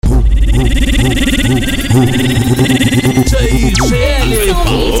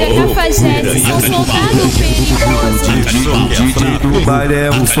cafajeste, sou soldado perigoso. DJ do baile é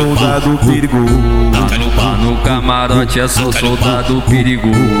um soldado perigoso. No camarote é só soldado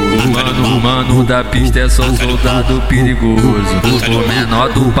perigoso. Mano da pista é só soldado perigoso. O menor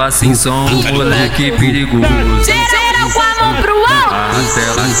do passinho são um moleque perigoso. Geral com a mão pro alto.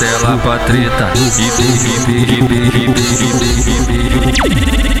 Astela pra treta.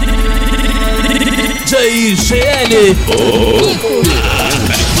 JGL.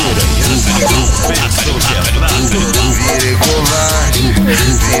 Vire covarde,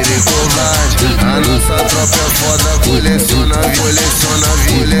 a nossa tropa é foda, coleciona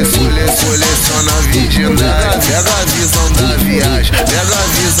virgindade. Pega a visão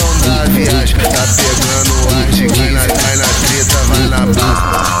da viagem, tá pegando arte, cai na treta, vai na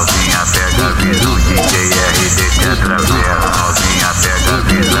barra. Novinha pega a visão, DJ RD te atravessa. Novinha pega a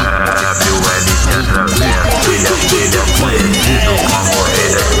visão, WL te atravessa. Ele é conhecido como rei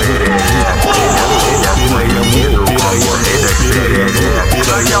da experiência. Ele é conhecido como rei da experiência.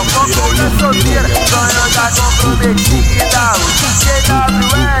 Ganhão com solteira, ganhando a comprometida. O DJ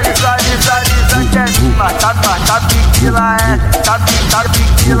WL só visualiza que é mima. Tá piquila é.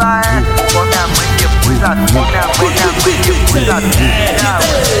 Com minha mãe depois a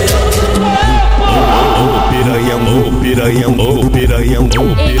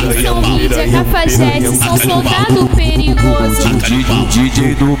Eles são mídia, cafajeste, são soldado perigoso.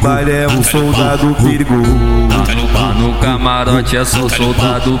 DJ do baile é um soldado perigoso. No camarote é só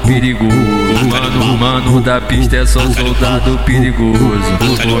soldado perigoso. Mano da pista é só soldado perigoso.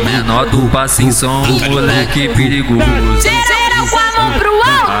 O menor do passinho são um moleque perigoso. Geral com a mão pro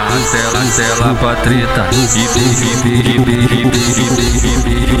alto. Astela pra treta.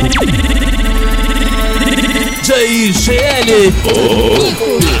 JGL.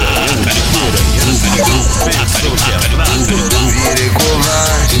 Vire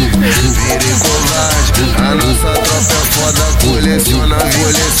covarde, a nossa tropa é foda, coleciona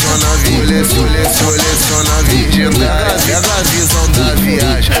virgindade. Pega a visão da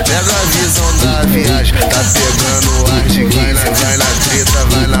viagem, tá pegando arte, cai na treta,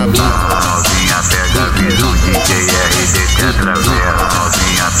 vai na barra. Novinha pega a visão, DJ RD te atravessa.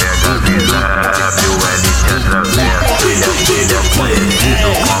 Novinha pega a visão, WL te atravessa. Ele é conhecido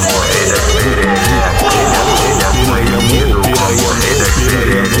como rei da experiência. Ele é conhecido como rei da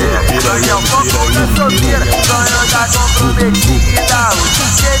experiência. Ganhão com solteira, ganhando a comprometida. O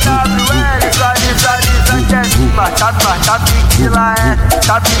DJ WL só visualiza que é mima. Tá piquila é.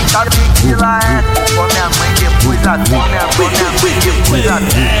 Com minha mãe depois a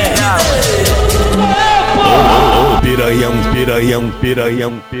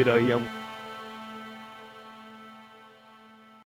Piranhão.